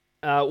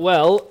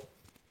Well,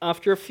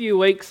 after a few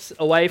weeks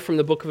away from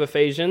the book of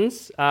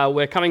Ephesians,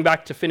 we're coming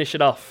back to finish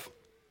it off.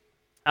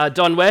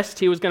 Don West,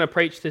 he was going to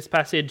preach this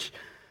passage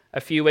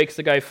a few weeks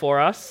ago for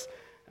us,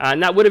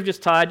 and that would have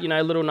just tied,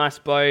 a little nice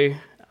bow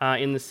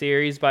in the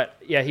series, but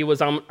yeah, he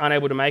was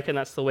unable to make it, and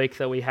that's the week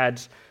that we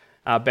had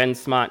Ben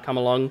Smart come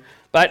along.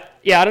 But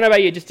yeah, I don't know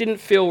about you, it just didn't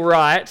feel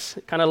right,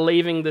 kind of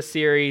leaving the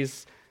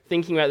series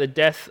thinking about the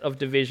death of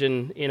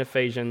division in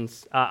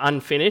Ephesians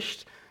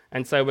unfinished.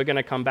 And so we're going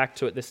to come back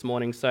to it this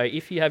morning. So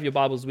if you have your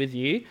Bibles with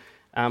you,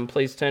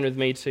 please turn with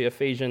me to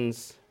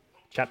Ephesians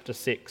chapter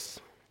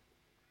 6.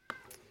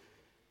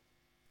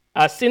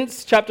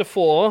 Since chapter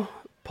 4,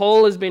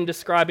 Paul has been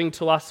describing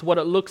to us what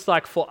it looks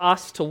like for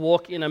us to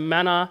walk in a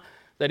manner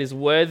that is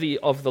worthy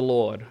of the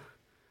Lord.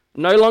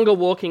 No longer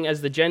walking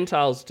as the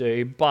Gentiles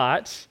do,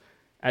 but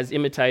as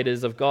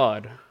imitators of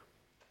God.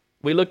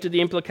 We looked at the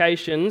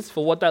implications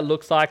for what that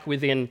looks like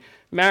within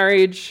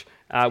marriage,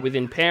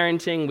 within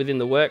parenting, within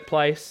the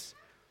workplace.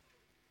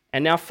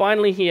 And now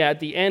finally here at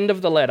the end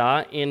of the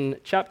letter, in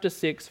chapter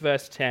 6,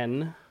 verse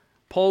 10,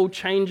 Paul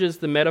changes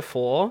the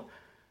metaphor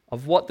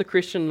of what the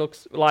Christian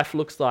life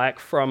looks like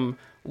from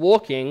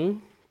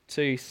walking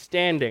to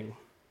standing.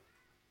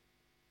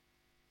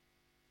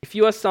 If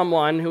you are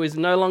someone who is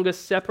no longer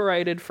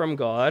separated from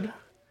God,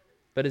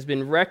 but has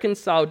been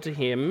reconciled to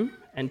Him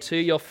and to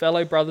your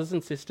fellow brothers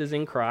and sisters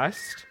in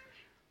Christ,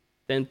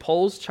 then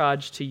Paul's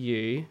charge to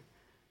you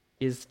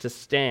is to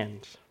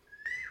stand.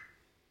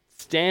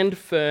 Stand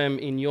firm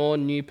in your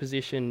new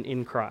position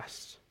in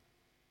Christ.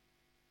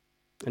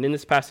 And in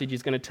this passage,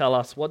 he's going to tell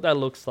us what that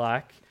looks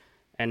like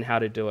and how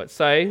to do it.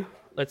 So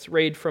let's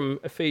read from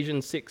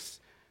Ephesians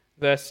 6,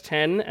 verse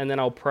 10, and then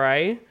I'll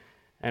pray,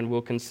 and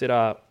we'll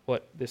consider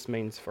what this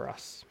means for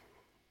us.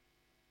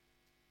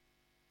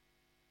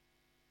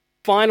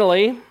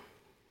 Finally,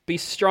 be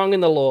strong in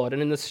the Lord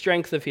and in the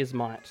strength of His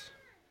might.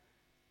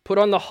 Put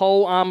on the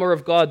whole armor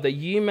of God that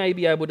you may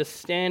be able to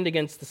stand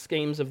against the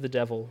schemes of the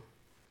devil.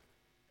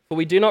 For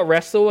we do not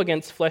wrestle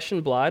against flesh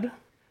and blood,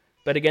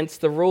 but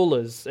against the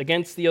rulers,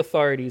 against the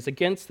authorities,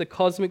 against the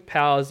cosmic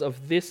powers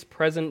of this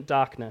present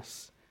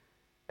darkness,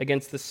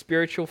 against the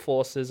spiritual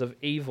forces of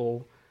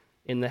evil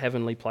in the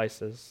heavenly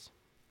places.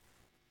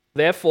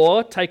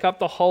 Therefore, take up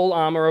the whole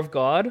armor of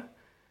God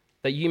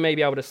that you may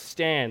be able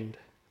to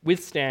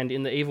withstand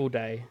in the evil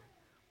day,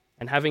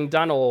 and having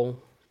done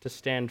all, to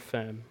stand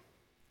firm.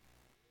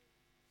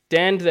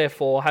 Stand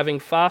therefore, having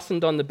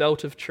fastened on the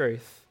belt of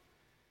truth,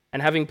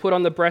 and having put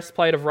on the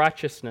breastplate of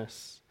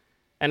righteousness,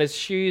 and as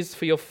shoes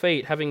for your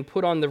feet, having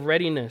put on the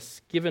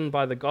readiness given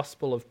by the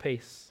gospel of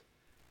peace.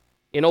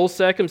 In all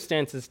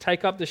circumstances,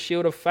 take up the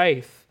shield of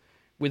faith,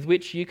 with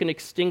which you can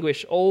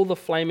extinguish all the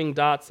flaming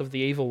darts of the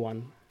evil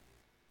one,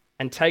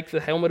 and take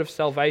the helmet of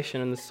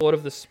salvation and the sword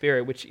of the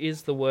Spirit, which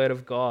is the word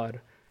of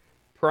God,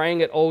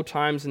 praying at all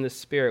times in the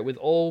Spirit with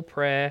all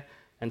prayer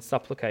and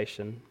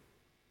supplication.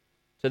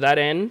 To that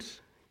end,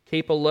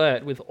 keep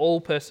alert with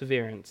all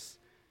perseverance,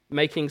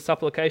 making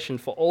supplication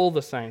for all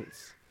the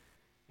saints,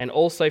 and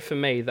also for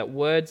me, that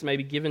words may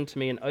be given to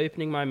me in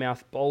opening my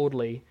mouth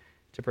boldly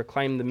to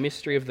proclaim the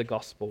mystery of the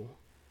gospel,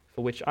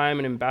 for which I am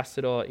an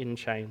ambassador in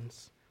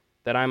chains,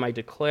 that I may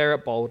declare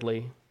it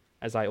boldly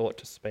as I ought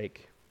to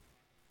speak.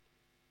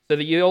 So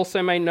that you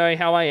also may know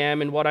how I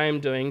am and what I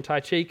am doing,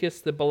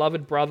 Tychicus, the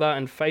beloved brother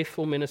and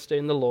faithful minister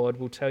in the Lord,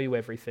 will tell you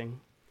everything.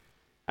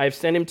 I have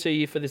sent him to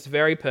you for this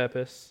very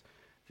purpose,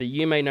 that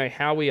you may know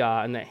how we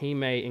are and that he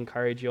may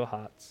encourage your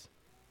hearts.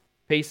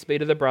 Peace be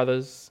to the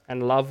brothers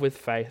and love with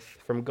faith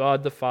from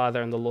God the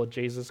Father and the Lord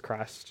Jesus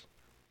Christ.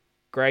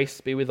 Grace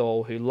be with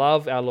all who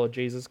love our Lord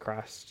Jesus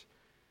Christ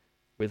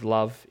with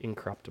love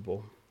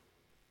incorruptible.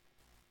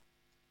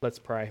 Let's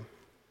pray.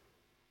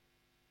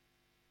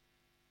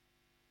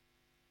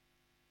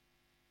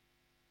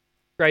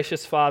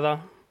 Gracious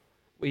Father,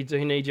 we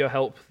do need your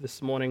help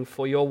this morning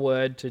for your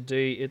word to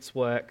do its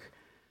work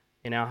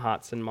in our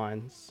hearts and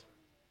minds.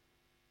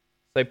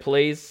 So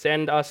please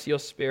send us your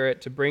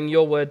Spirit to bring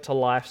your word to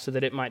life so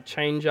that it might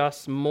change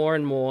us more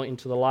and more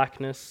into the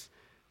likeness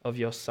of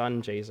your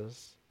Son,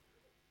 Jesus.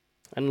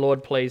 And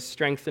Lord, please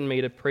strengthen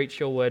me to preach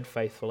your word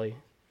faithfully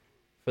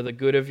for the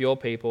good of your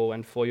people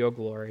and for your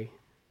glory.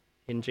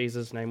 In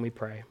Jesus' name we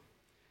pray.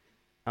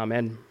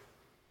 Amen.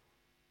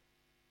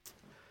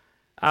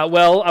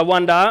 Well, I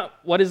wonder,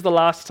 what is the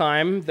last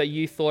time that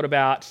you thought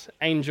about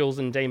angels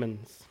and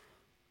demons?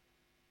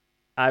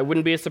 It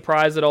wouldn't be a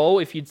surprise at all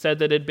if you'd said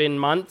that it had been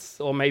months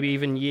or maybe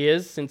even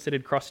years since it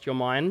had crossed your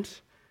mind.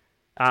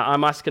 I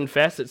must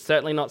confess, it's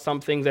certainly not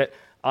something that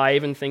I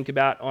even think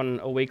about on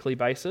a weekly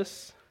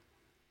basis.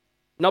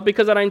 Not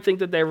because I don't think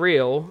that they're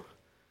real,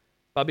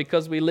 but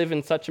because we live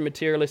in such a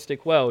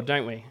materialistic world,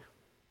 don't we?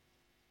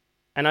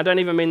 And I don't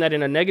even mean that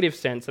in a negative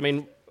sense. I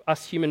mean,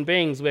 us human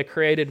beings, we're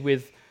created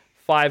with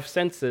 5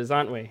 senses,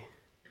 aren't we?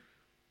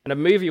 And a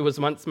movie was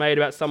once made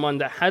about someone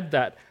that had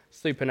that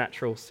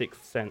supernatural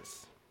 6th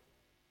sense.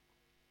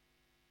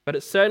 But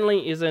it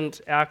certainly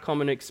isn't our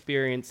common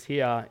experience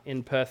here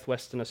in Perth,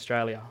 Western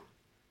Australia.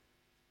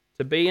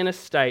 To be in a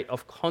state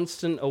of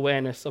constant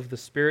awareness of the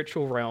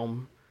spiritual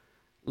realm,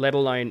 let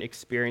alone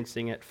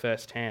experiencing it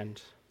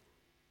firsthand.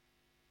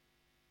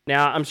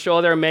 Now, I'm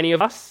sure there are many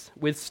of us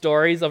with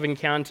stories of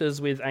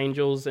encounters with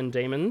angels and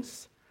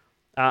demons.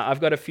 I've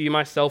got a few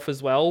myself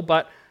as well,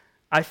 but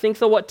I think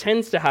that what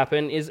tends to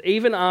happen is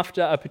even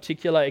after a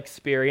particular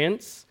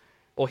experience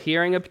or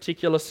hearing a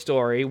particular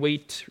story,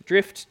 we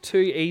drift too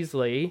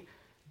easily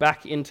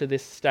back into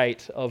this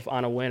state of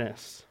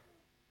unawareness.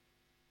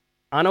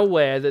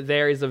 Unaware that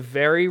there is a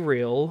very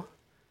real,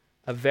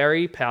 a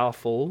very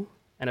powerful,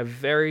 and a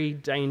very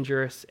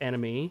dangerous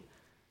enemy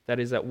that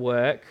is at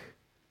work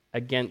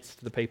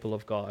against the people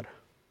of God.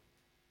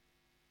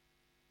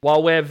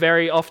 While we're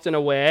very often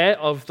aware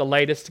of the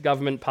latest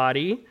government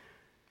party,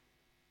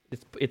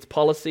 its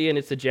policy and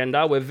its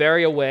agenda, we're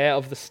very aware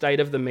of the state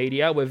of the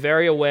media, we're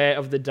very aware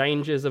of the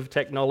dangers of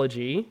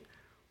technology,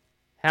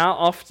 how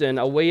often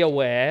are we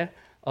aware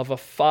of a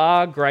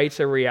far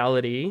greater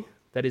reality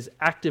that is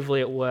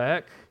actively at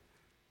work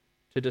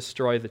to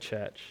destroy the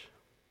church,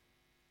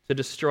 to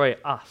destroy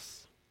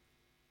us?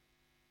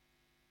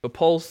 But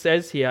Paul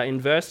says here in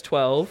verse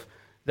 12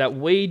 that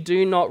we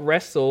do not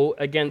wrestle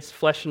against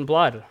flesh and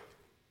blood,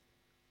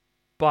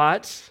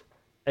 but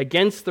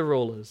against the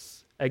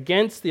rulers,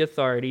 against the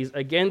authorities,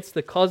 against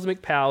the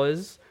cosmic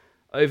powers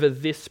over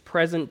this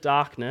present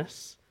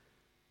darkness,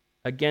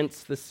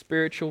 against the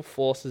spiritual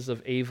forces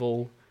of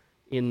evil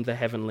in the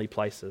heavenly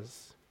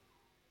places.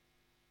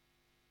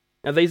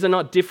 Now, these are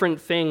not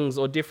different things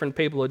or different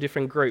people or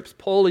different groups.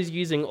 Paul is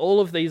using all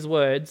of these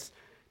words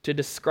to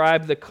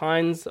describe the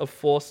kinds of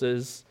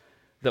forces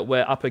that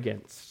we're up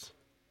against.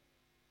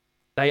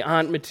 They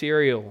aren't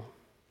material.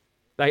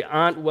 They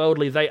aren't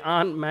worldly. They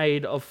aren't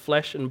made of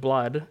flesh and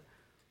blood.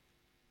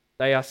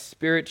 They are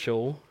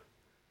spiritual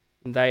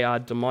and they are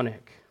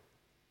demonic.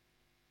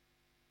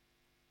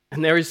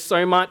 And there is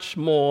so much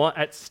more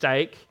at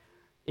stake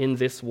in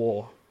this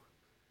war.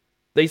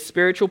 These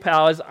spiritual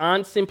powers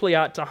aren't simply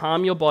out to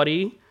harm your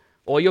body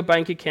or your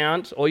bank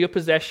account or your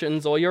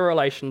possessions or your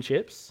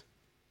relationships.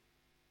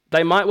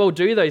 They might well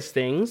do those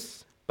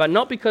things, but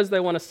not because they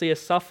want to see us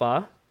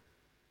suffer.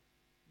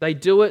 They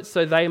do it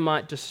so they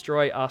might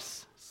destroy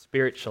us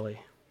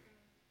spiritually.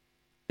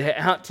 They're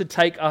out to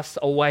take us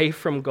away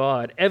from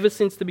God. Ever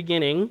since the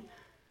beginning,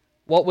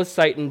 what was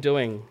Satan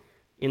doing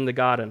in the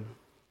garden?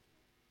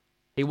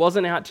 He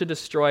wasn't out to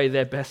destroy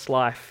their best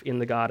life in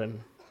the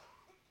garden.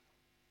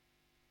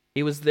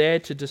 He was there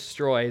to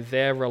destroy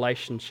their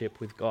relationship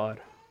with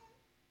God.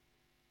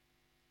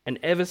 And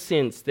ever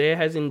since, there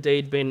has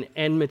indeed been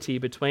enmity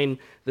between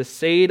the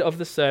seed of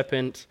the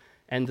serpent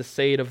and the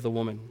seed of the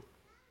woman.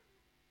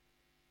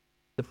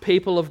 The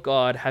people of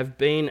God have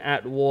been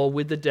at war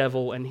with the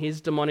devil and his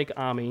demonic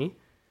army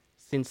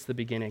since the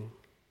beginning.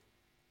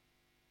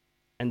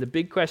 And the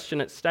big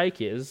question at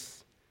stake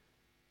is,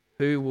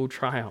 who will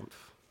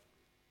triumph?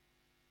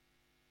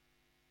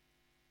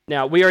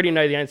 Now, we already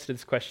know the answer to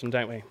this question,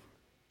 don't we?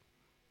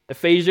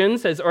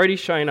 Ephesians has already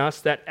shown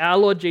us that our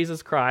Lord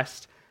Jesus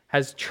Christ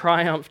has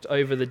triumphed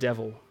over the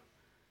devil.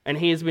 And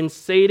he has been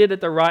seated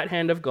at the right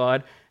hand of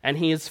God, and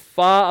he is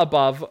far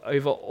above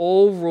over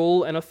all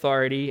rule and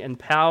authority and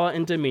power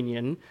and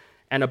dominion,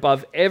 and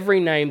above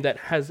every name that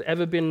has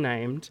ever been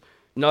named,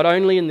 not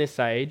only in this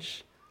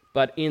age,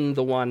 but in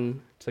the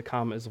one to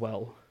come as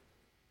well.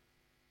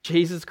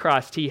 Jesus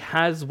Christ, he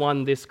has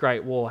won this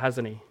great war,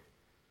 hasn't he?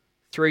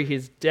 Through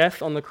his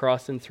death on the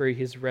cross and through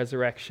his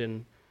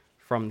resurrection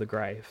from the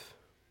grave.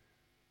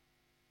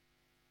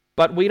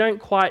 But we don't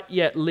quite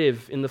yet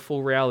live in the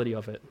full reality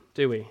of it,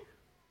 do we?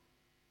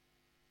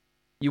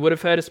 You would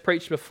have heard us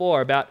preach before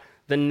about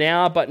the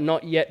now but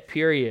not yet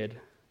period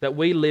that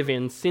we live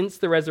in since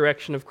the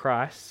resurrection of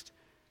Christ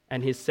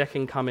and his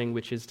second coming,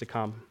 which is to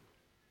come.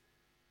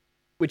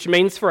 Which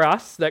means for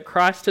us that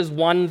Christ has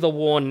won the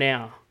war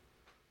now,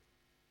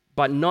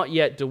 but not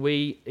yet do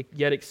we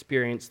yet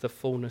experience the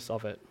fullness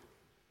of it.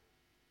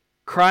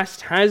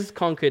 Christ has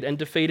conquered and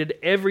defeated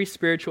every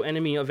spiritual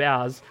enemy of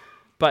ours,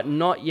 but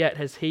not yet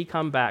has he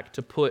come back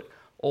to put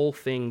all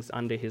things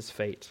under his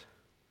feet.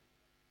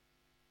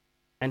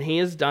 And he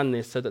has done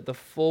this so that the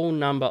full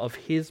number of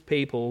his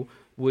people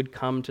would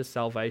come to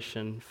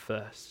salvation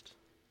first.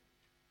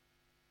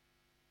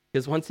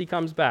 Because once he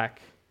comes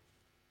back,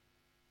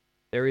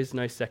 there is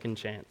no second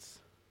chance.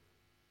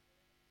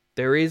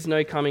 There is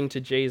no coming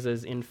to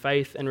Jesus in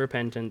faith and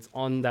repentance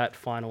on that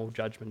final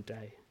judgment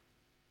day.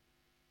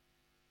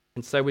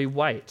 And so we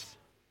wait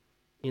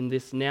in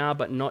this now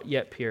but not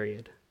yet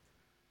period,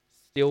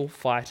 still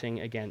fighting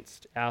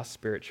against our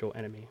spiritual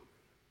enemy.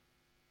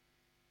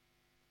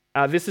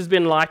 This has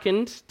been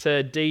likened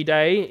to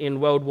D-Day in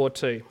World War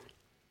II.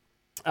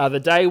 The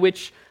day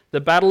which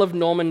the Battle of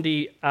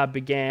Normandy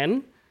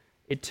began,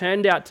 it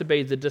turned out to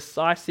be the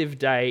decisive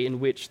day in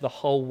which the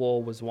whole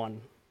war was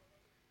won.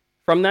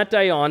 From that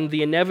day on,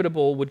 the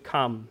inevitable would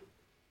come,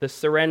 the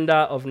surrender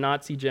of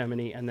Nazi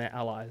Germany and their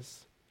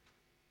allies.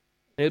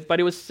 But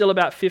it was still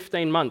about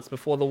 15 months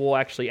before the war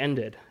actually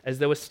ended, as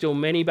there were still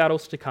many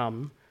battles to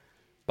come,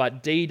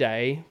 but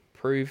D-Day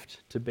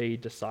proved to be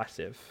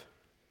decisive.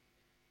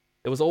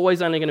 There was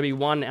always only going to be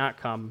one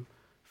outcome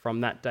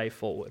from that day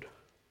forward.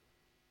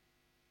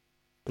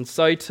 And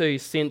so too,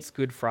 since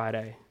Good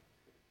Friday,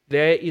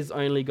 there is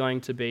only going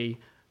to be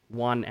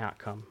one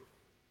outcome.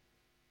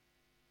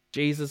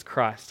 Jesus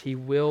Christ, he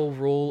will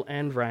rule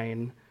and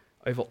reign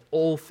over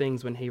all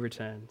things when he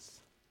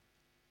returns,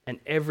 and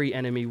every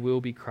enemy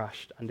will be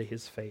crushed under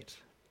his feet.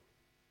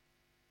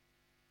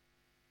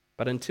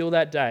 But until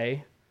that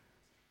day,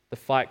 the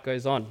fight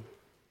goes on.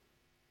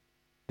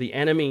 The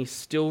enemy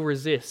still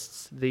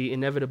resists the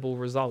inevitable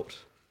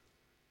result.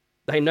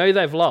 They know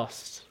they've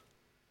lost,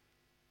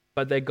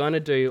 but they're going to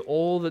do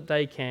all that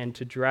they can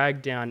to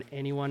drag down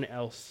anyone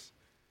else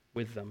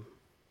with them.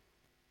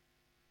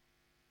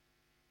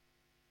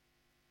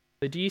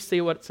 So do you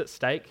see what's at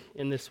stake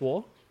in this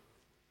war?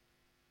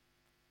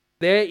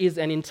 There is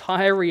an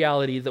entire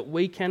reality that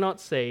we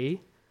cannot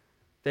see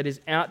that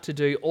is out to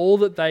do all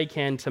that they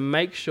can to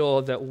make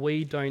sure that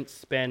we don't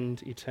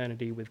spend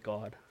eternity with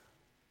God.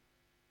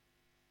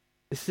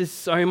 This is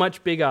so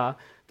much bigger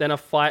than a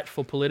fight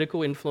for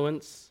political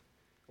influence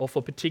or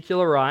for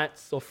particular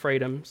rights or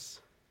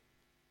freedoms.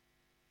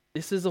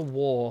 This is a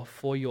war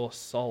for your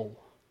soul.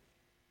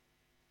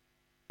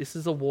 This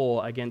is a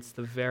war against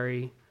the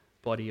very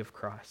body of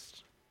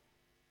Christ.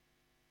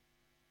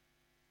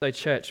 So,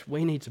 church,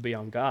 we need to be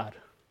on guard.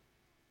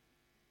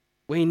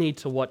 We need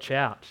to watch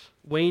out.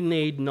 We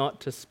need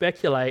not to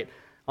speculate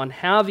on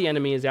how the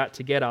enemy is out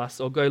to get us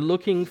or go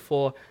looking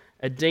for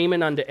a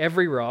demon under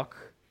every rock,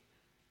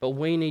 but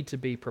we need to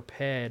be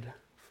prepared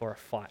for a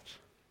fight,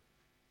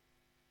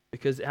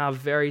 because our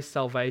very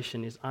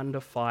salvation is under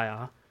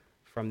fire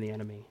from the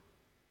enemy.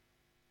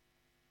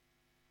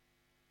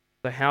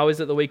 So how is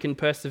it that we can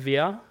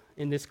persevere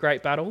in this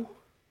great battle?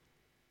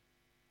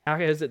 How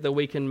is it that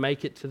we can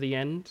make it to the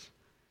end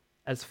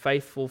as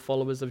faithful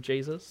followers of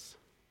Jesus?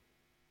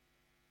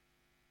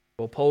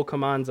 Well, Paul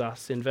commands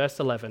us in verse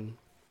 11,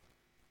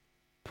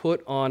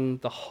 put on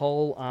the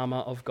whole armor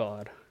of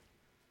God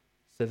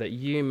so that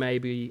you may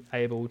be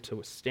able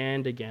to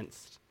stand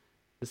against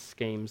the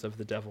schemes of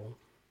the devil.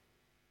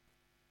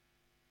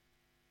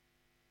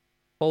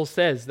 Paul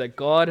says that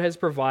God has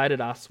provided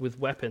us with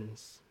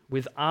weapons,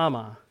 with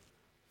armor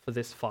for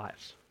this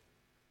fight.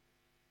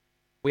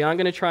 We aren't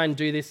going to try and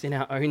do this in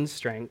our own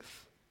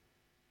strength,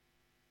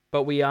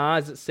 but we are,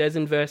 as it says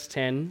in verse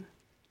 10,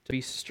 to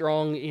be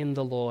strong in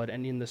the Lord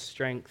and in the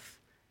strength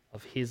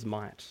of his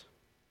might.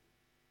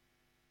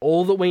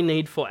 All that we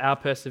need for our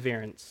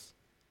perseverance,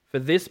 for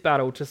this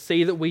battle, to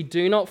see that we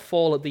do not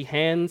fall at the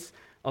hands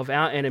of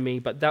our enemy,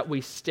 but that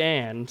we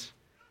stand,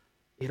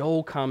 it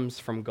all comes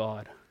from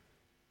God.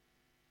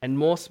 And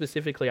more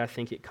specifically, I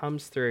think it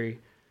comes through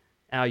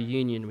our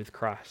union with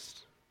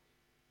Christ.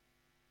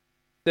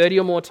 30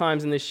 or more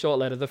times in this short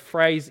letter, the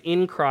phrase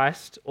in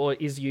Christ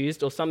is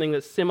used, or something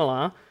that's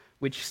similar,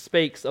 which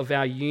speaks of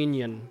our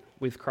union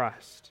with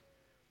Christ.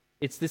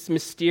 It's this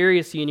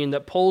mysterious union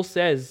that Paul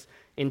says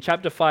in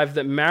chapter 5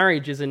 that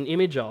marriage is an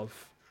image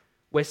of,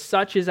 where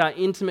such is our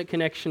intimate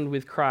connection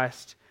with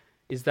Christ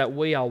is that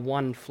we are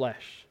one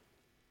flesh.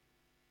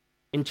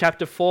 In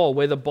chapter 4,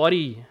 where the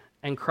body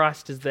and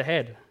Christ is the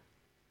head.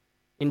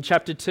 In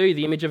chapter 2,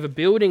 the image of a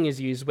building is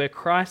used, where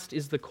Christ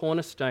is the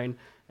cornerstone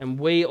and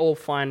we all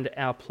find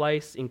our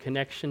place in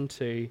connection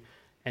to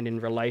and in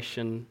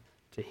relation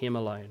to him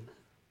alone.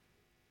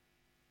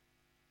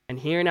 And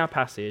here in our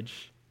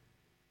passage,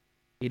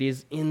 it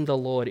is in the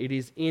Lord, it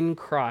is in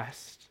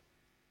Christ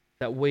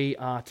that we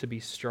are to be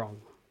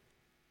strong.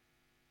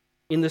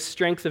 In the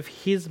strength of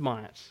his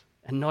might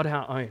and not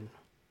our own.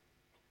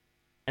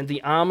 And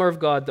the armor of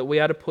God that we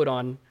are to put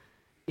on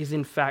is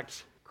in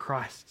fact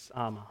Christ's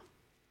armor.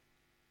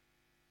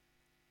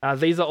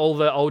 These are all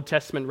the Old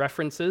Testament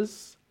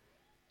references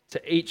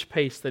to each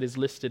piece that is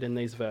listed in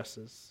these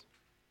verses.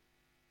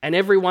 And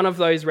every one of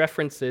those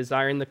references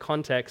are in the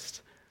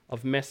context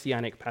of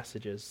messianic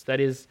passages. That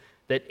is,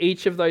 that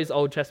each of those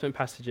Old Testament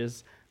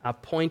passages are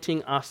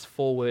pointing us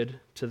forward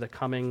to the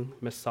coming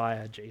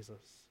Messiah,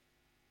 Jesus.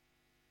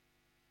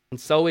 And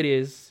so it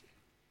is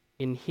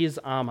in his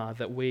armor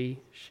that we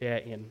share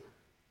in,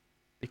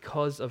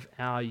 because of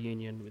our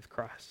union with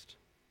Christ.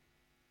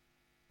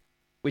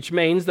 Which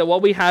means that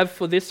what we have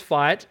for this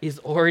fight is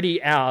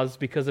already ours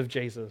because of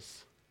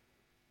Jesus.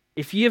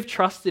 If you have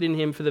trusted in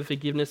him for the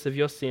forgiveness of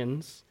your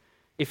sins,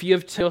 if you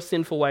have turned your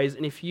sinful ways,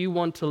 and if you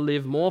want to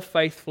live more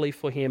faithfully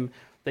for him,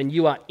 then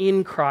you are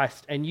in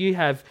Christ and you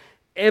have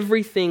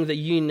everything that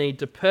you need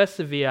to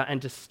persevere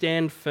and to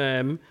stand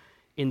firm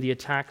in the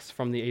attacks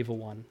from the evil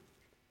one.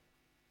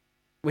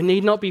 We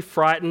need not be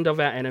frightened of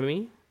our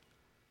enemy,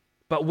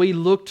 but we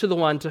look to the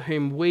one to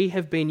whom we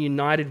have been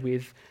united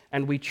with,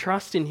 and we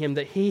trust in him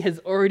that he has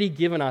already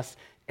given us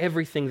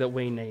everything that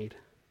we need.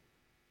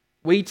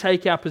 We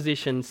take our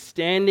position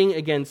standing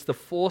against the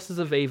forces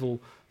of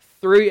evil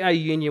through our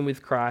union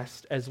with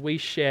Christ as we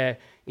share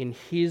in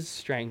his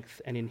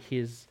strength and in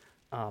his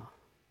armor.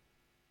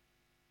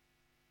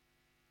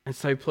 And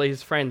so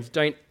please, friends,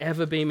 don't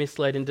ever be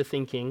misled into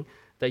thinking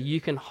that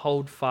you can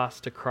hold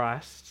fast to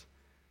Christ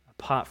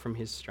apart from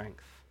his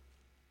strength.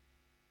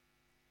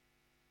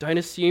 Don't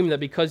assume that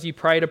because you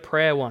prayed a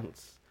prayer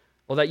once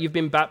or that you've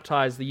been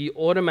baptized that you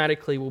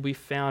automatically will be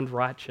found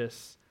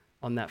righteous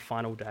on that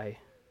final day.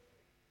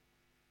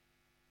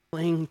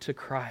 Cling to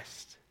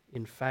Christ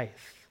in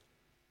faith.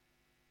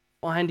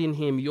 Find in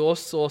him your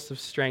source of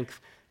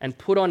strength and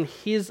put on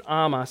his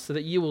armor so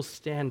that you will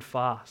stand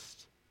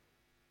fast.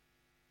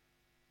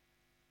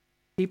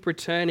 Keep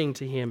returning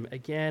to him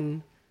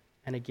again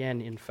and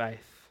again in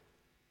faith.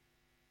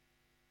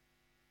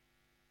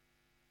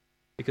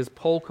 Because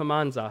Paul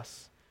commands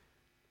us,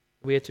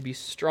 we are to be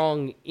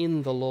strong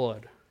in the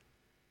Lord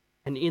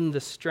and in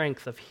the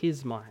strength of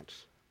his might.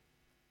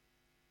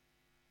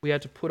 We are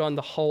to put on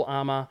the whole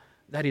armor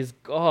that is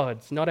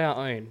God's, not our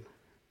own,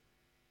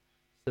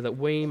 so that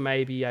we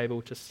may be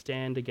able to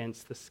stand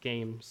against the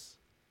schemes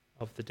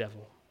of the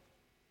devil.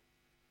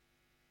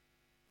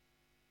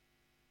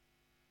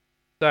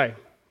 So,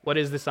 what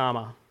is this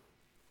armor?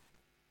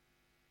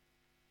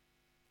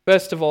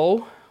 First of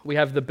all, we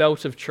have the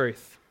belt of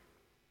truth.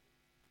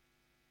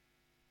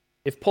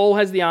 If Paul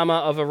has the armor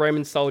of a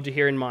Roman soldier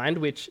here in mind,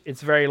 which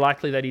it's very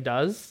likely that he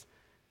does,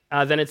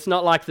 then it's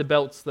not like the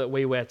belts that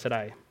we wear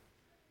today.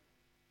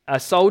 A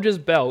soldier's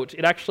belt,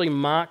 it actually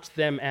marked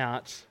them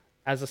out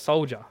as a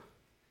soldier.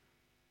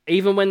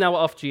 Even when they were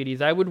off duty,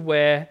 they would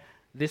wear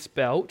this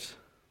belt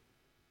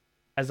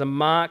as a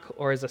mark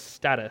or as a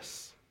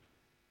status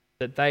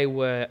that they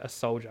were a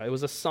soldier. It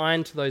was a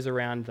sign to those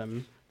around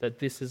them that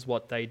this is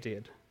what they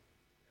did.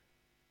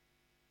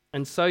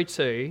 And so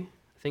too,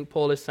 I think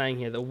Paul is saying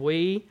here that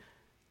we,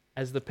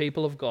 as the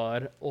people of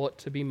God, ought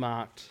to be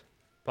marked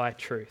by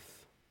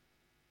truth.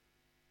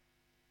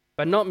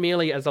 But not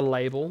merely as a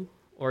label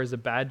or as a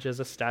badge, as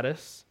a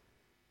status,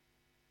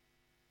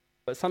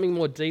 but something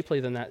more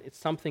deeply than that. It's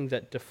something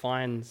that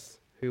defines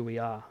who we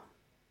are.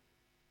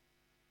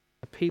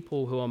 A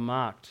people who are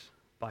marked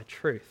by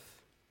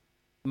truth.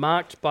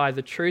 Marked by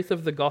the truth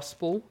of the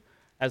gospel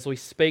as we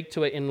speak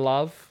to it in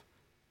love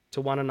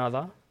to one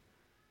another,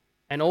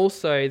 and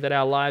also that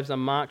our lives are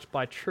marked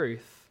by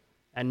truth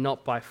and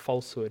not by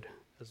falsehood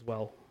as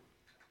well.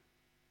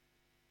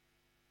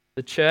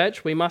 The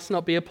church, we must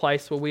not be a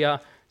place where we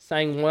are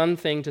saying one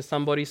thing to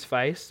somebody's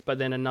face, but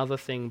then another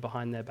thing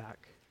behind their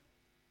back.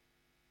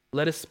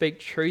 Let us speak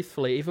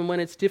truthfully, even when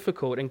it's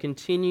difficult, and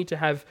continue to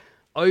have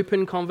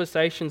open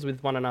conversations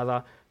with one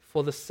another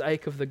for the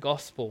sake of the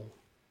gospel,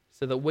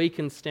 so that we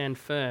can stand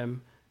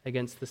firm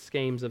against the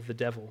schemes of the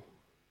devil.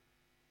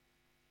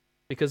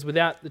 Because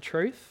without the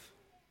truth,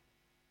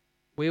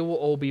 we will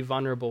all be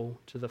vulnerable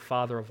to the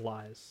father of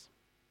lies.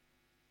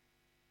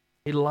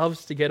 He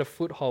loves to get a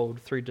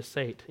foothold through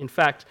deceit. In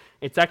fact,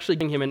 it's actually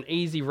giving him an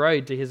easy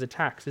road to his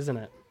attacks, isn't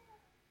it?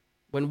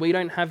 When we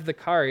don't have the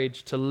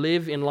courage to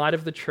live in light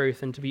of the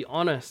truth and to be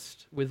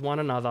honest with one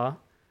another,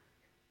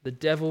 the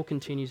devil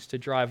continues to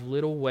drive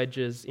little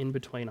wedges in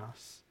between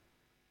us.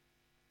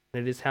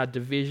 And it is how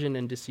division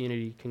and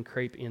disunity can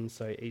creep in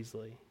so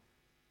easily.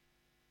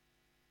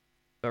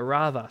 But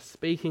rather,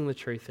 speaking the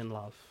truth in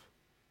love,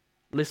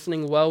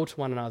 listening well to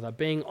one another,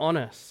 being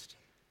honest,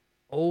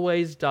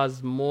 always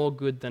does more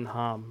good than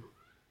harm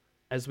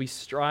as we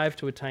strive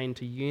to attain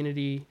to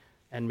unity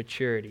and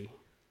maturity.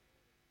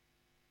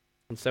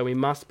 And so we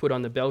must put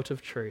on the belt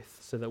of truth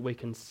so that we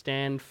can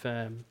stand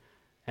firm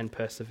and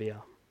persevere.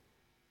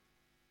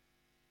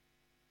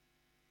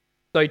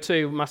 So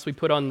too must we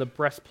put on the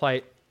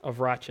breastplate of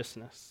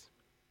righteousness.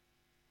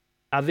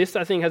 This,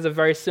 I think, has a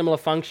very similar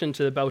function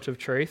to the belt of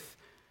truth,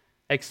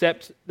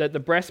 except that the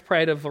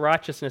breastplate of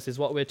righteousness is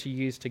what we're to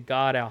use to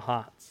guard our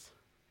hearts.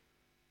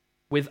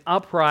 With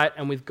upright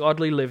and with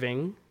godly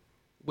living,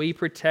 we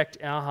protect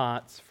our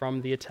hearts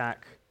from the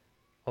attack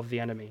of the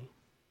enemy.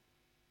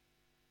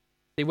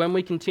 See, when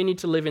we continue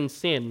to live in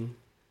sin,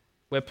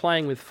 we're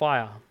playing with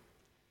fire,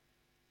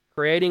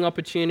 creating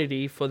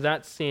opportunity for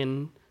that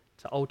sin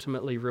to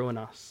ultimately ruin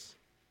us.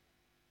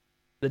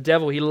 The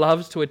devil, he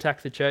loves to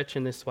attack the church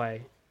in this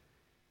way.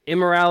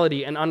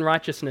 Immorality and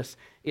unrighteousness,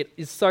 it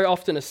is so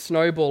often a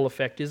snowball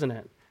effect, isn't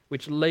it?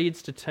 Which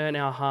leads to turn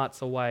our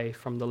hearts away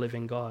from the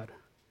living God.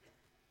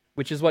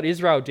 Which is what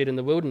Israel did in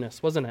the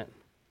wilderness, wasn't it?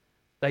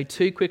 They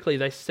too quickly,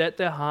 they set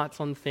their hearts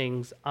on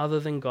things other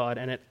than God,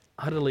 and it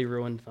utterly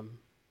ruined them.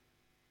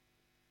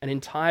 An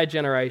entire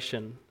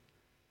generation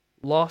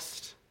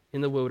lost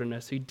in the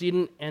wilderness who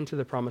didn't enter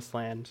the promised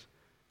land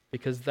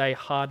because they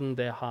hardened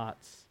their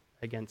hearts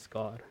against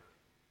God.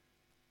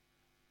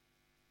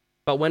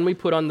 But when we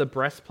put on the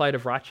breastplate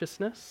of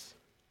righteousness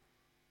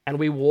and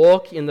we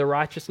walk in the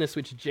righteousness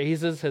which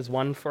Jesus has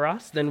won for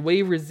us, then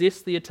we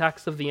resist the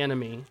attacks of the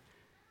enemy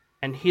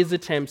and his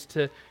attempts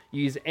to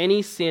use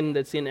any sin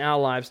that's in our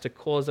lives to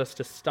cause us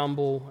to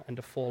stumble and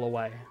to fall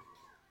away.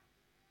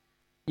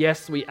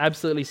 Yes, we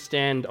absolutely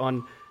stand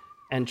on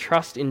and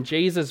trust in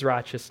Jesus'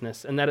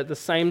 righteousness, and that at the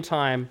same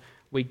time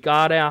we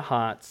guard our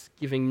hearts,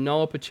 giving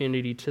no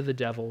opportunity to the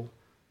devil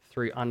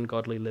through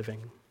ungodly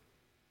living.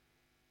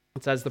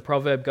 It's as the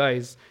proverb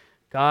goes,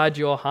 guard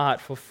your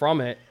heart, for from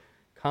it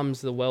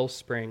comes the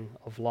wellspring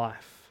of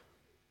life.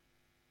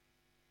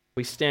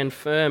 We stand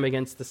firm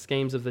against the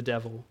schemes of the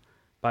devil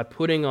by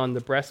putting on the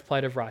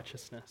breastplate of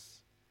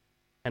righteousness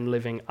and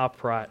living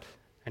upright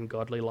and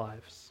godly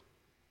lives.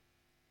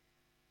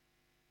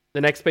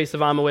 The next piece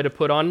of armor we're to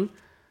put on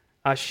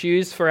are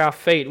shoes for our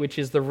feet, which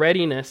is the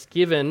readiness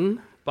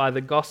given by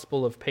the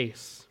gospel of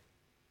peace.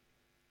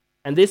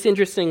 And this,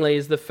 interestingly,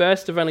 is the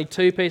first of only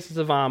two pieces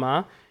of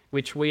armor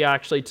which we are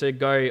actually to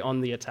go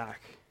on the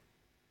attack.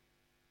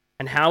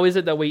 And how is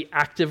it that we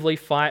actively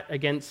fight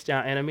against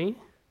our enemy?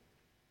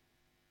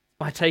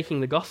 By taking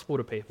the gospel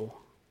to people.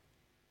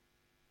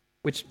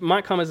 Which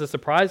might come as a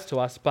surprise to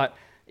us, but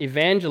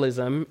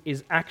evangelism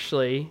is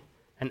actually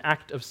an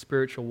act of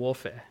spiritual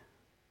warfare.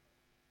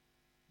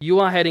 You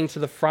are heading to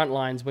the front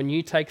lines when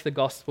you take the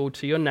gospel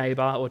to your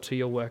neighbor or to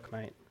your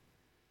workmate.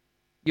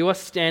 You are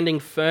standing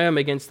firm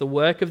against the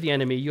work of the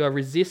enemy. You are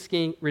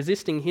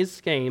resisting his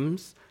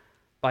schemes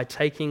by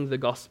taking the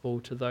gospel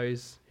to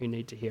those who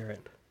need to hear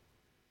it.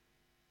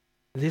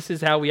 This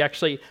is how we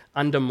actually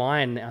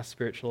undermine our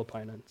spiritual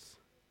opponents.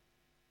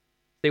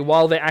 See,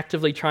 while they're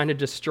actively trying to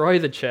destroy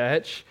the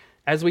church,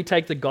 as we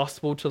take the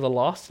gospel to the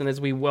lost and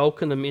as we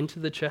welcome them into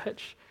the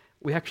church,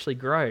 we actually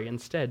grow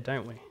instead,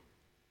 don't we?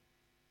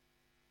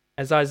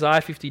 As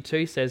Isaiah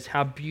 52 says,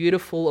 how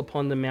beautiful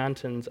upon the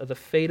mountains are the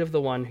feet of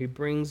the one who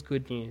brings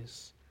good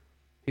news,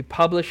 who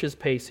publishes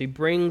peace, who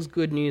brings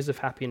good news of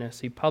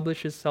happiness, who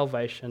publishes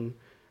salvation,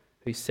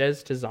 who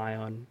says to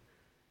Zion,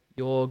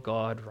 your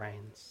God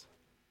reigns.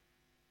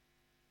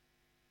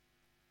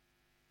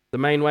 The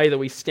main way that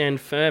we stand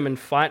firm and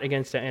fight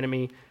against our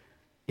enemy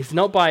is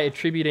not by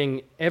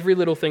attributing every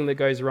little thing that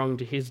goes wrong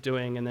to his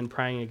doing and then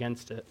praying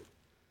against it,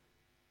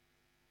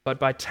 but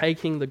by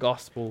taking the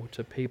gospel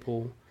to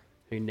people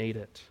who need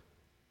it.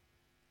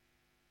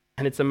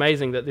 And it's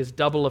amazing that this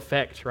double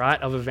effect,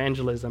 right, of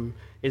evangelism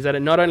is that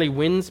it not only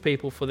wins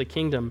people for the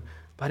kingdom,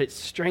 but it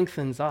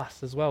strengthens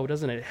us as well,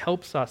 doesn't it? It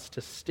helps us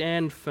to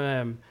stand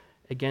firm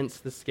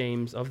against the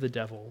schemes of the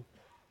devil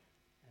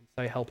and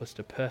so help us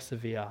to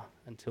persevere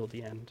until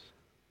the end.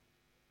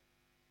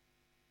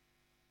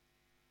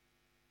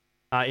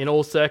 In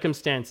all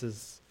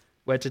circumstances,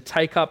 we're to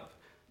take up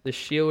the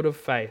shield of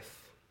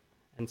faith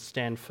and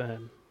stand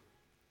firm.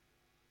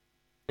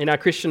 In our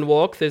Christian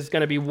walk, there's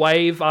going to be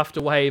wave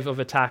after wave of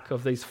attack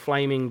of these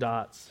flaming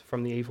darts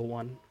from the evil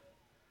one.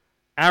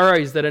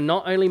 Arrows that are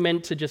not only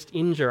meant to just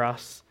injure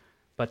us,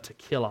 but to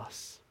kill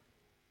us.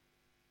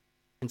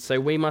 And so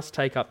we must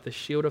take up the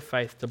shield of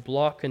faith to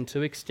block and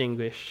to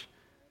extinguish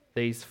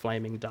these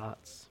flaming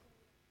darts.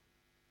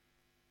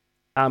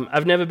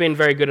 I've never been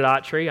very good at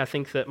archery. I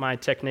think that my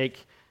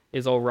technique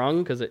is all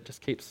wrong because it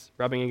just keeps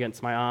rubbing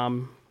against my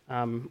arm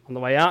on the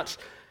way out.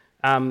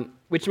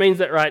 Which means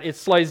that, right, it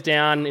slows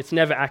down, it's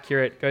never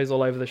accurate, goes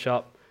all over the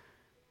shop.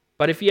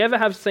 But if you ever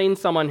have seen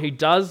someone who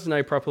does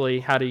know properly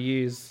how to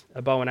use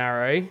a bow and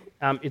arrow,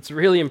 it's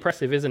really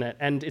impressive, isn't it?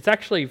 And it's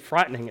actually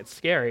frightening, it's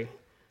scary.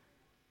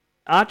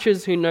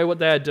 Archers who know what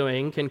they are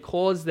doing can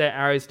cause their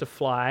arrows to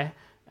fly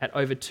at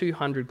over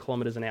 200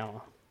 kilometers an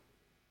hour.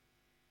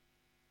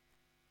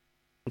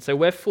 And so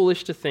we're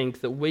foolish to think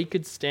that we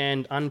could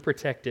stand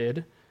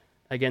unprotected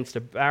against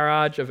a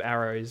barrage of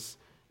arrows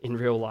in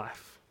real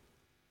life.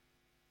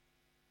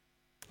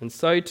 And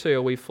so too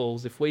are we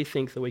fools if we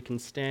think that we can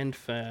stand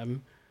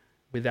firm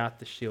without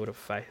the shield of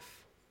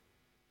faith.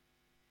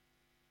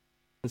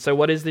 And so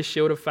what is this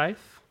shield of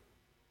faith?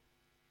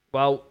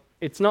 Well,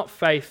 it's not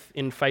faith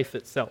in faith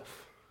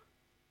itself,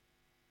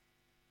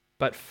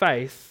 but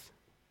faith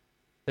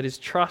that is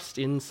trust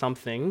in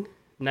something,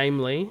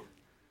 namely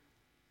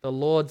the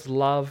Lord's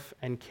love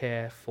and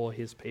care for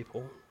his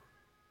people.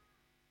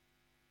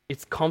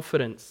 It's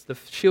confidence. The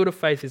shield of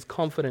faith is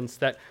confidence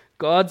that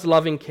God's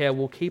loving care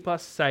will keep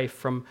us safe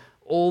from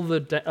all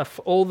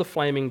the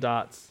flaming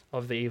darts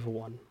of the evil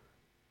one.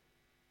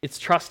 It's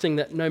trusting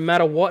that no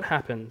matter what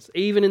happens,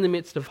 even in the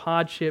midst of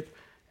hardship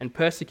and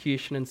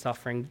persecution and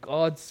suffering,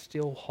 God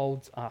still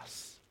holds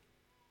us,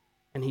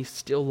 and he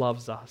still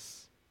loves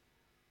us,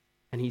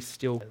 and he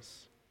still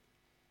cares.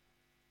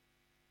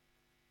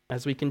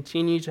 As we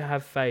continue to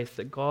have faith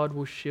that God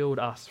will shield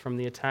us from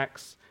the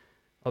attacks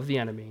of the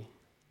enemy,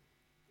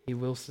 he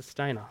will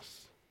sustain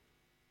us.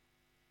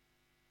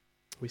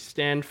 We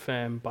stand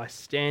firm by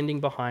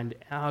standing behind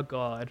our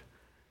God,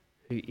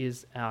 who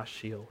is our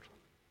shield.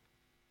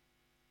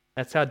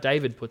 That's how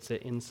David puts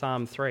it in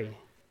Psalm 3.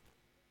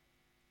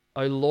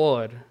 O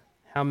Lord,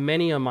 how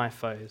many are my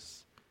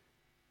foes?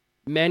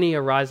 Many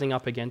are rising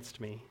up against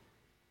me.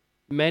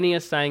 Many are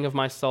saying of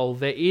my soul,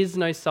 there is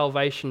no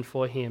salvation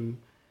for him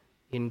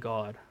in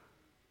God.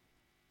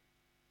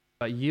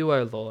 But you,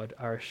 O Lord,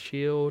 are a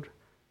shield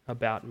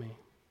about me,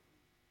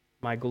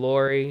 my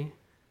glory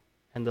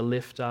and the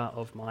lifter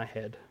of my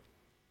head.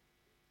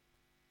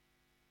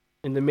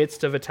 In the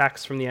midst of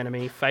attacks from the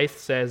enemy,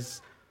 faith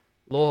says,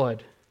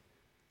 Lord,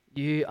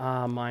 you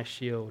are my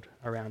shield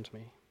around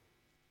me.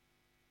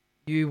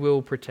 You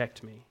will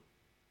protect me.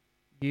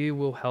 You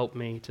will help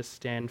me to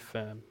stand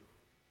firm.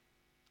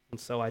 And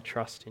so I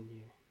trust in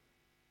you.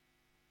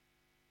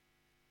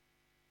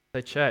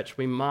 So church,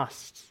 we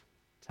must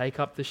take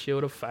up the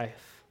shield of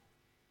faith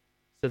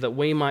so that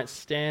we might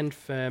stand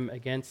firm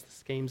against the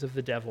schemes of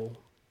the devil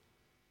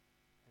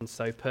and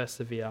so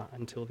persevere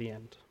until the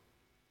end.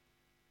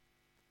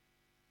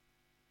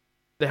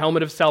 The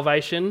helmet of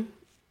salvation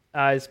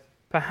is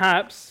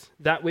perhaps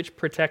that which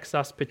protects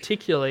us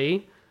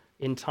particularly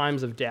in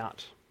times of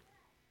doubt.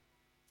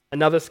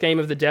 Another scheme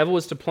of the devil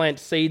is to plant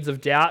seeds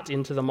of doubt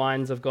into the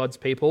minds of God's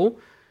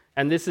people.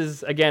 And this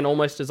is, again,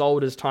 almost as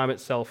old as time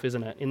itself,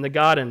 isn't it? In the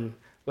garden,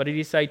 what did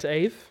he say to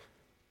Eve?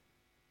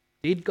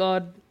 Did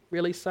God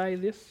really say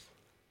this?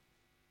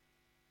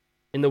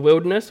 In the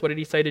wilderness, what did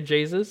he say to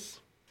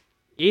Jesus?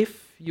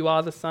 If you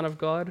are the Son of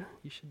God,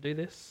 you should do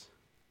this.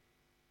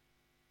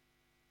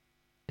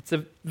 It's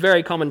a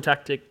very common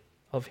tactic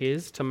of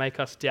his to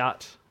make us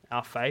doubt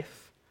our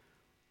faith.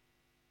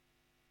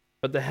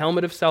 But the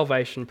helmet of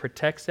salvation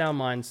protects our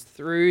minds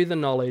through the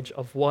knowledge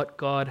of what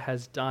God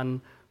has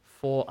done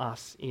for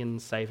us in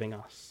saving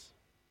us.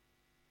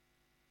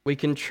 We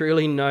can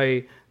truly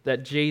know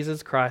that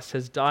Jesus Christ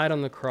has died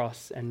on the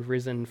cross and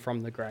risen from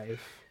the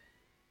grave.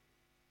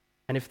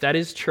 And if that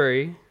is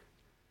true,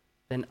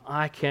 then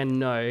I can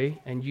know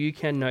and you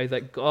can know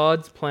that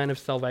God's plan of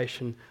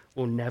salvation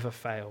will never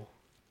fail.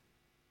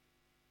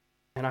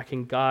 And I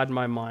can guard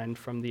my mind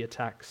from the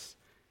attacks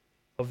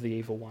of the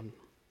evil one.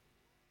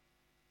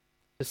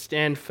 To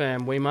stand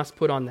firm, we must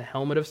put on the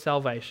helmet of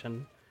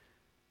salvation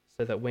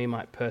so that we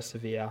might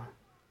persevere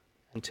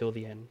until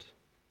the end.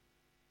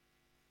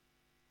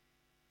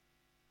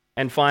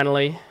 And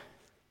finally,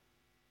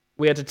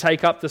 we are to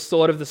take up the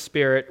sword of the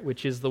Spirit,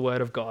 which is the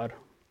Word of God.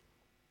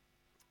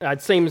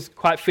 It seems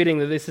quite fitting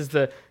that this is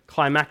the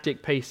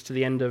climactic piece to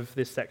the end of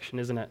this section,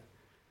 isn't it?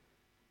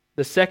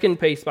 The second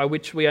piece by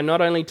which we are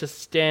not only to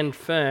stand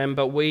firm,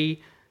 but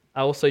we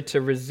are also to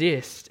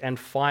resist and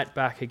fight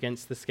back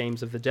against the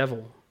schemes of the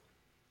devil.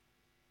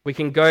 We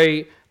can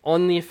go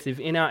on the offensive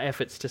in our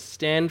efforts to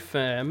stand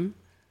firm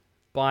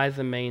by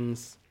the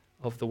means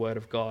of the Word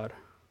of God.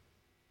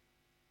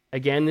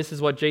 Again, this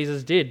is what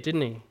Jesus did,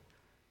 didn't he?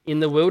 In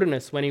the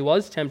wilderness, when he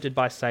was tempted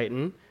by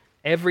Satan,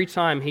 every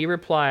time he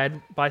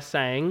replied by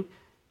saying,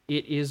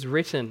 "It is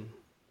written,"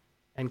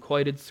 and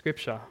quoted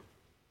Scripture.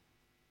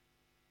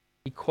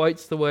 He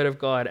quotes the Word of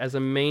God as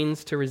a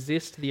means to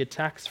resist the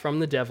attacks from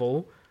the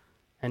devil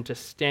and to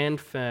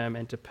stand firm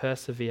and to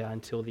persevere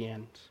until the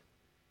end.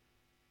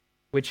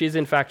 Which is,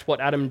 in fact,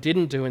 what Adam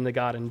didn't do in the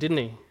garden, didn't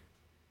he?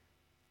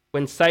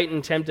 When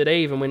Satan tempted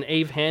Eve and when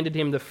Eve handed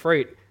him the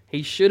fruit,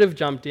 he should have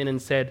jumped in and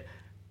said,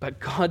 "But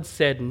God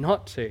said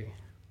not to."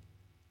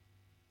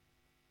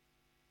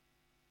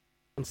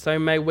 And so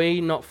may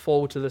we not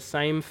fall to the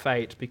same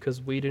fate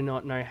because we do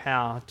not know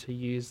how to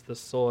use the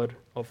sword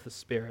of the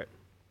Spirit.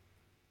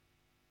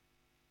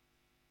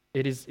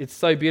 It's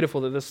so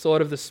beautiful that the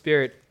sword of the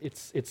Spirit,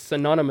 it's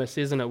synonymous,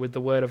 isn't it, with the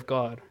Word of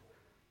God.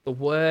 The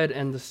Word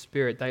and the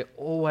Spirit, they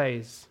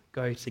always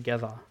go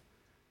together.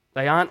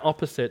 They aren't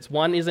opposites.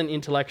 One isn't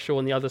intellectual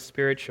and the other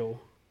spiritual.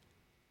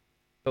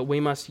 But we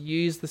must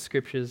use the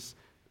Scriptures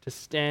to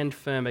stand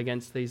firm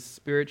against these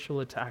spiritual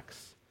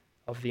attacks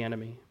of the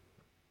enemy.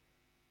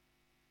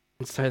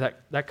 And so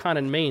that kind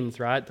of means,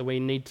 right, that we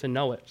need to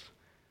know it.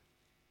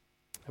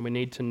 And we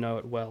need to know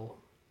it well.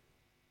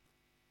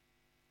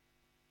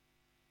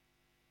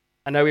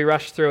 I know we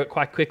rushed through it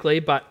quite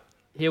quickly, but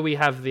here we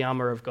have the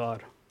armor of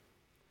God.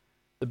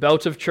 The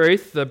belt of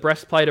truth, the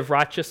breastplate of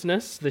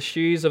righteousness, the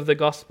shoes of the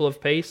gospel of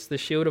peace, the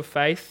shield of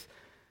faith,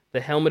 the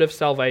helmet of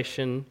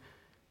salvation,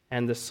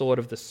 and the sword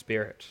of the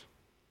Spirit.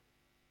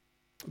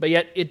 But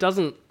yet it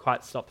doesn't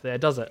quite stop there,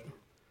 does it?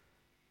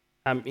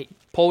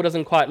 Paul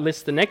doesn't quite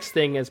list the next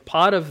thing as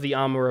part of the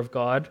armor of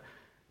God,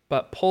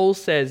 but Paul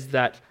says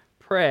that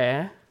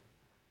prayer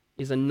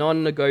is a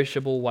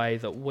non-negotiable way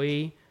that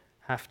we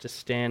have to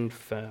stand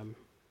firm.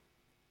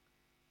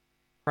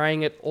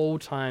 Praying at all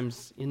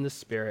times in the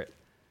Spirit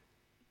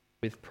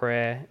with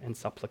prayer and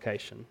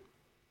supplication.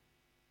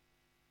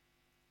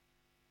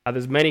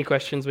 There's many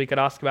questions we could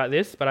ask about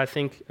this, but I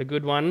think a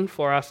good one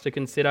for us to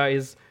consider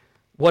is,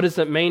 what does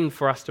it mean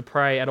for us to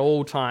pray at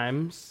all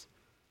times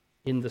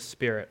in the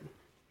Spirit?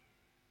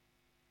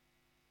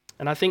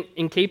 And I think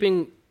in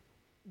keeping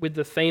with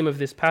the theme of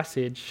this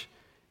passage,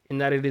 in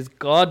that it is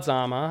God's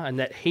armor and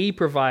that He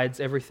provides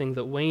everything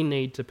that we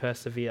need to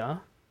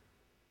persevere,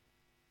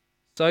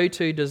 so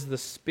too does the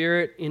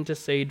Spirit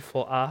intercede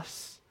for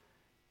us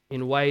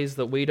in ways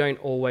that we don't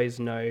always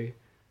know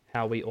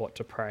how we ought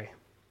to pray.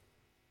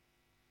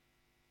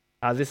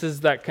 This is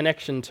that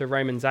connection to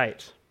Romans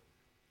 8,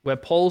 where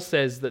Paul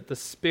says that the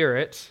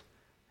Spirit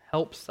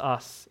helps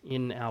us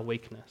in our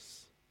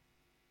weakness.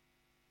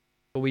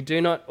 But we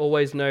do not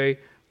always know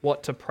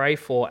what to pray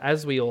for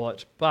as we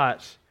ought,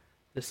 but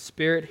the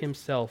Spirit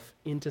Himself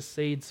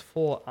intercedes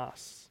for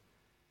us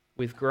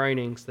with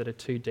groanings that are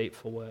too deep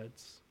for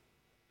words.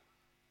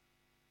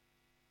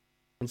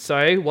 And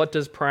so, what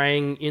does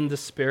praying in the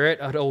Spirit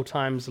at all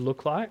times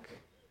look like?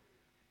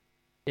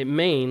 It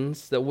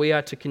means that we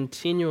are to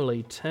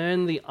continually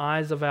turn the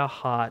eyes of our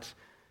heart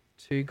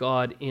to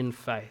God in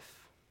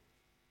faith.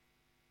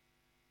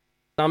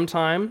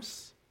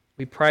 Sometimes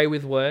we pray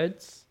with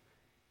words,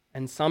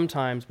 and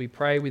sometimes we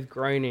pray with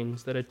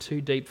groanings that are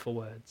too deep for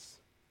words.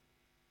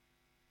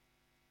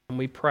 And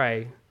we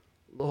pray,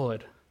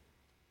 "Lord,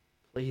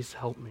 please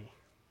help me."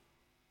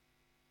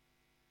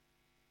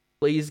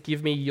 Please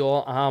give me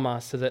your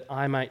armor so that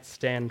I might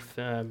stand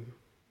firm.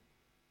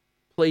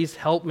 Please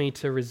help me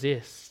to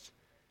resist.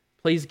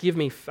 Please give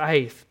me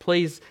faith.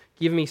 Please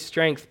give me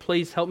strength.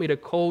 Please help me to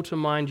call to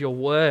mind your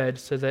word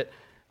so that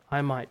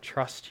I might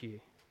trust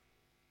you.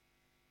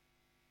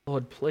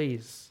 Lord,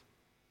 please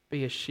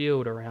be a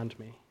shield around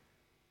me.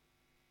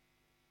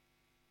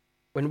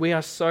 When we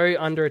are so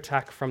under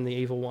attack from the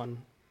evil one,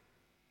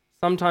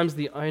 sometimes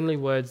the only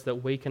words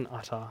that we can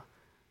utter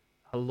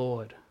are,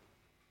 Lord,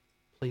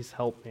 please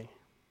help me.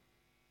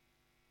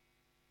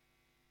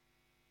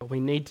 But we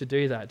need to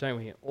do that, don't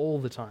we? All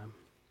the time.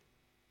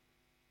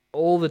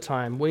 All the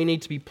time. We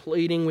need to be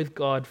pleading with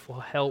God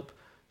for help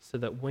so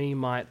that we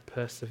might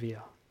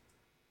persevere,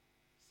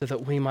 so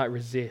that we might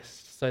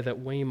resist, so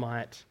that we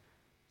might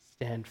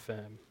stand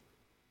firm.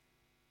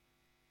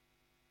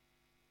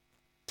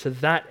 To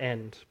that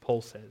end,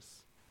 Paul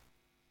says,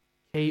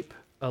 keep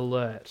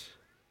alert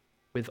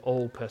with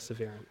all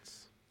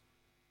perseverance.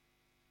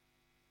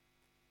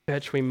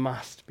 Church, we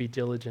must be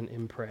diligent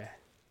in prayer.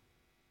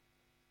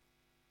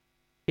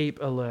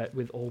 Keep alert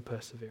with all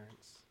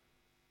perseverance.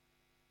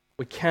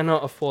 We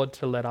cannot afford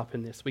to let up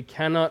in this. We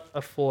cannot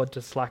afford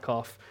to slack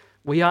off.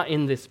 We are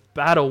in this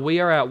battle. We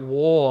are at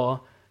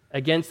war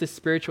against this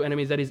spiritual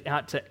enemy that is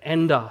out to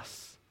end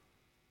us.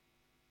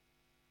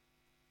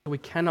 We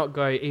cannot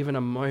go even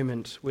a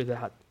moment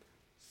without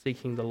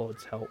seeking the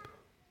Lord's help.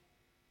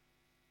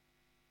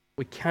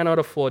 We cannot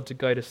afford to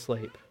go to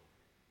sleep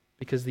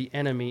because the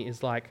enemy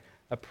is like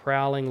a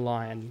prowling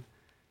lion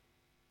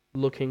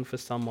looking for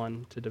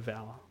someone to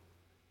devour.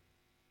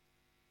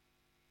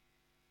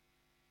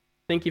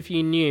 Think if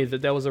you knew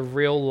that there was a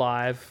real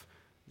live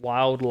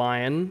wild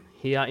lion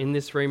here in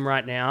this room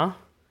right now,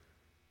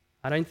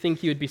 I don't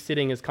think you would be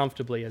sitting as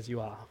comfortably as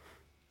you are.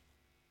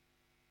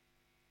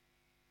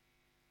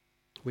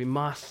 We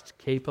must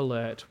keep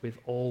alert with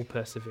all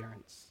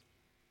perseverance.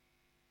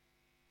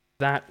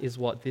 That is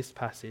what this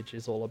passage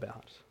is all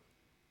about.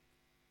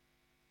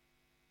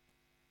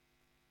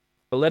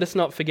 But let us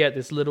not forget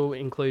this little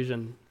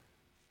inclusion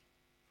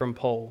from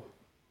Paul,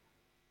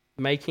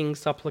 making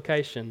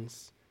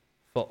supplications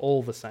for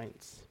all the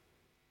saints.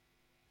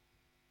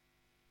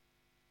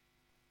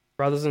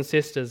 Brothers and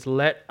sisters,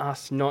 let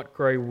us not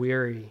grow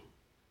weary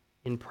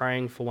in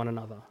praying for one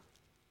another.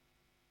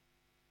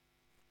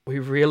 We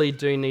really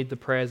do need the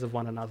prayers of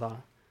one another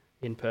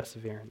in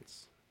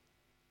perseverance.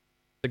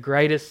 The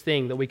greatest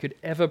thing that we could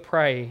ever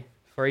pray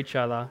for each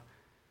other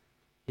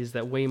is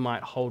that we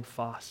might hold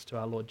fast to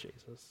our Lord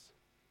Jesus.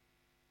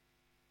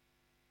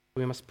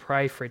 We must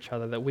pray for each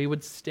other, that we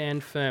would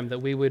stand firm, that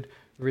we would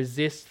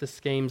resist the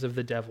schemes of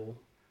the devil,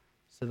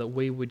 so that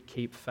we would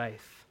keep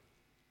faith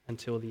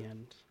until the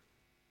end.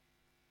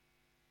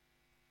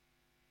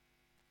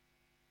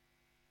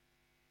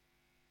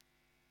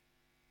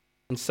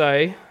 And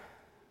so,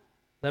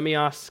 let me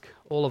ask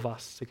all of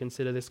us to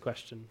consider this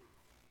question.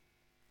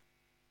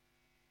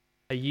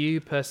 Are you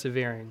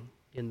persevering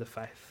in the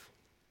faith?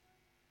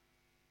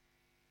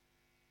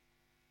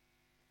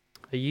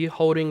 Are you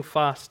holding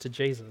fast to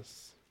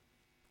Jesus?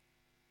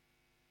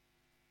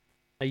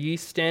 Are you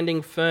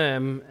standing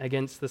firm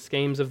against the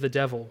schemes of the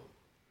devil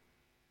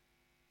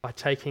by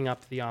taking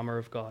up the armor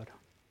of God?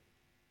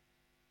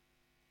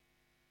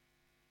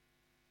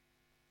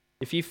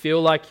 If you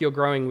feel like you're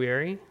growing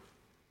weary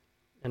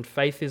and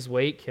faith is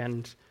weak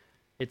and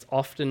it's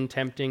often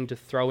tempting to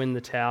throw in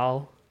the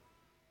towel,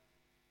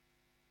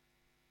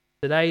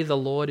 today the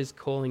Lord is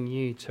calling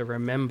you to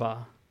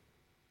remember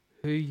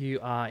who you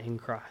are in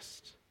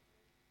Christ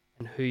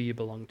and who you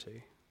belong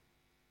to.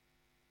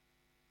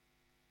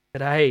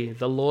 Today,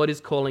 the Lord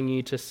is calling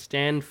you to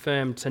stand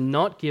firm, to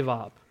not give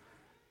up,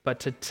 but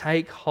to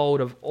take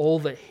hold of all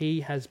that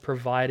He has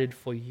provided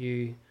for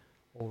you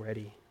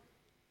already.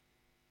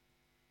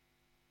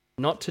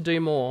 Not to do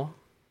more,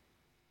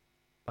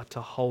 but to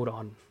hold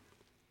on.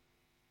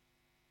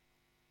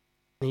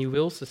 He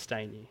will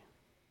sustain you.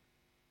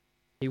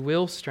 He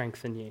will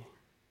strengthen you.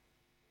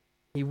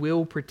 He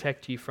will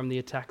protect you from the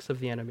attacks of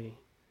the enemy,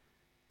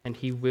 and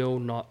He will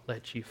not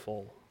let you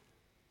fall.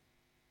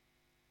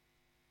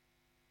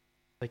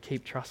 So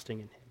keep trusting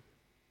in Him.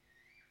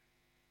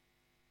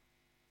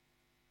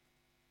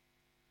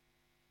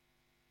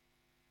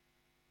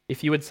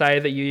 If you would say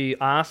that you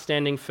are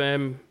standing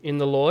firm in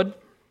the Lord,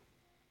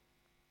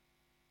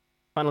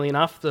 funnily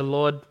enough, the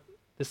Lord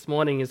this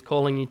morning is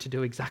calling you to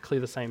do exactly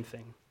the same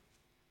thing.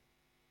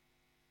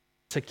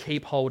 To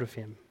keep hold of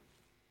Him.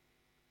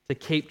 To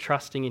keep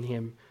trusting in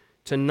Him.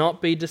 To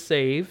not be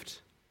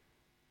deceived,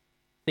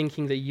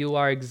 thinking that you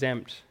are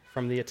exempt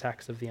from the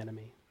attacks of the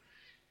enemy.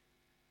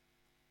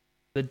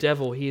 The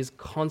devil, he is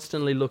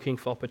constantly looking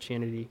for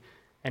opportunity,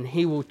 and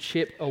he will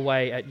chip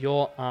away at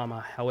your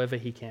armor however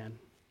he can.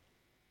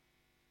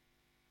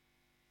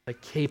 So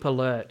keep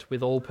alert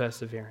with all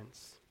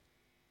perseverance.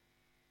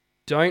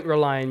 Don't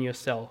rely on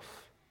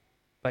yourself,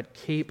 but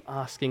keep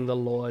asking the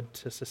Lord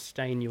to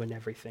sustain you in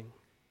everything.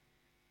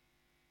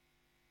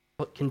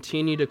 But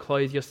continue to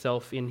clothe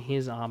yourself in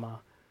His armor,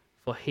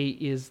 for He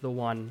is the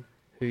one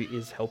who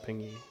is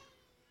helping you.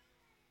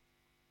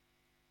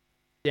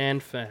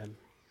 Stand firm.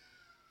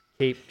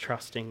 Keep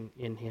trusting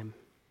in him.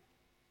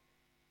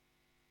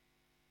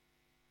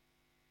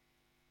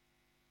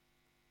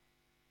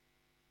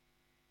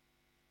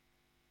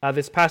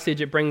 This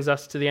passage, it brings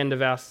us to the end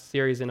of our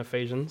series in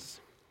Ephesians.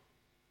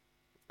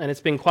 And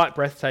it's been quite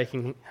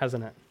breathtaking,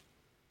 hasn't it?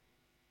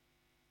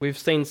 We've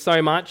seen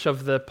so much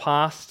of the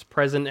past,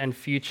 present, and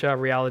future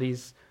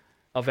realities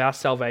of our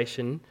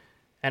salvation.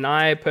 And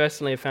I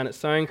personally have found it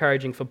so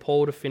encouraging for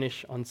Paul to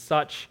finish on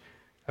such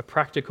a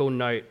practical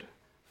note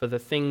for the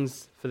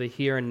things, for the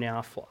here and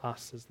now for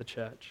us as the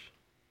church.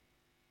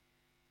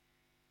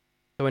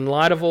 So in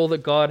light of all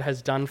that God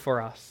has done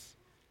for us,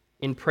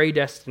 in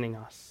predestining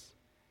us,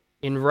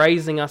 in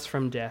raising us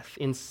from death,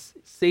 in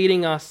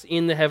seating us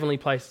in the heavenly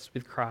places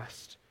with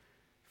Christ,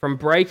 from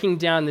breaking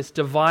down this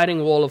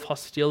dividing wall of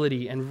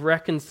hostility and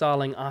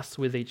reconciling us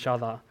with each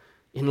other,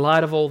 in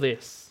light of all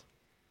this,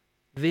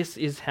 this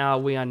is how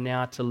we are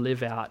now to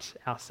live out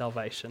our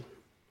salvation.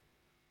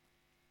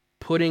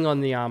 Putting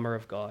on the armor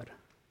of God,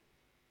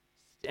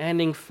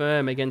 standing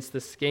firm against the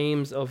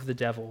schemes of the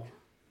devil,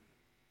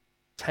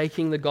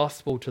 taking the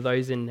gospel to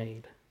those in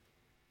need,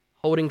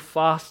 holding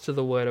fast to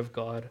the word of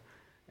God,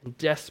 and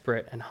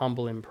desperate and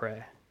humble in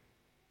prayer.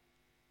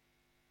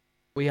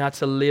 We are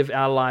to live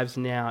our lives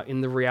now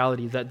in the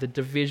reality that the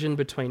division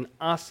between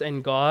us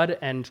and God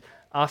and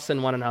us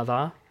and one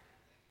another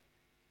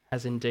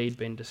has indeed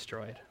been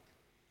destroyed.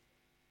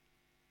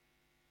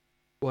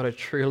 What a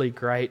truly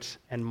great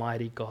and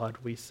mighty God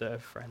we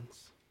serve,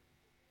 friends.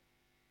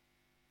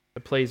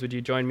 So please, would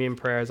you join me in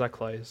prayer as I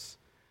close,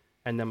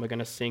 and then we're going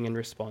to sing in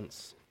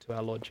response to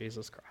our Lord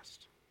Jesus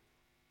Christ.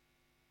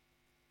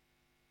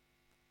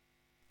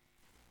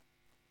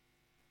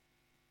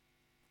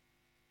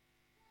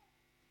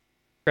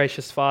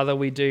 Gracious Father,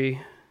 we do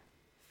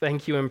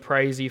thank you and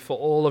praise you for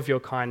all of your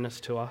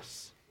kindness to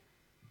us.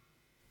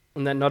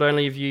 And that not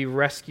only have you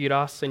rescued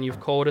us and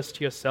you've called us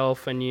to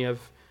yourself and you have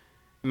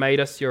made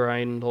us your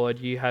own, Lord,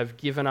 you have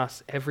given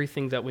us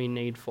everything that we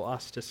need for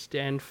us to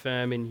stand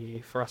firm in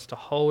you, for us to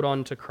hold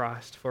on to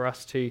Christ, for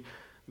us to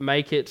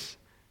make it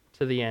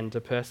to the end,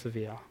 to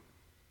persevere.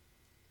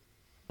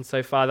 And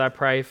so, Father, I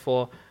pray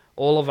for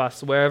all of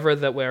us, wherever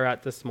that we're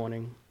at this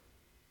morning,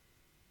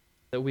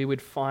 that we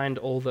would find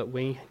all that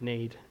we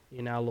need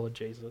in our Lord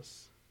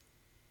Jesus.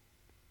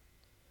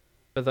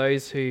 For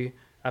those who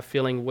are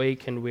feeling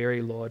weak and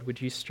weary, Lord,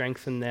 would you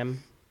strengthen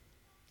them,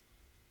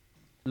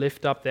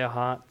 lift up their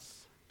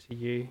hearts to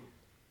you,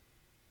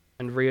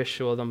 and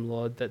reassure them,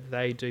 Lord, that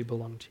they do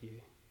belong to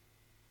you.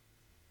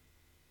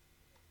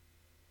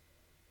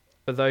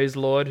 For those,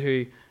 Lord,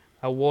 who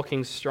are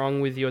walking strong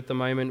with you at the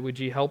moment, would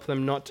you help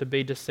them not to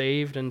be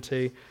deceived and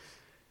to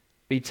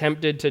be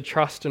tempted to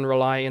trust and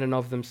rely in and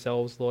of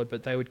themselves, Lord,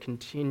 but they would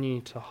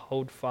continue to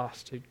hold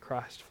fast to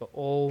Christ for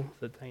all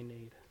that they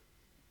need.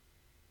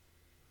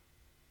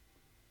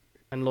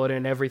 And Lord,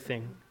 in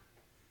everything,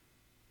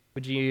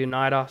 would you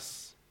unite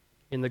us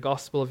in the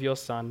gospel of your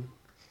Son,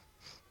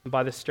 and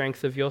by the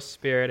strength of your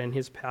Spirit and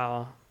his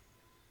power,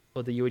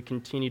 Lord, that you would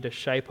continue to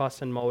shape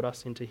us and mold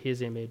us into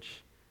his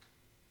image.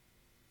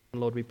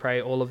 And Lord, we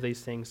pray all of these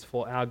things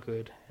for our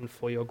good and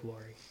for your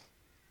glory.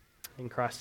 In Christ.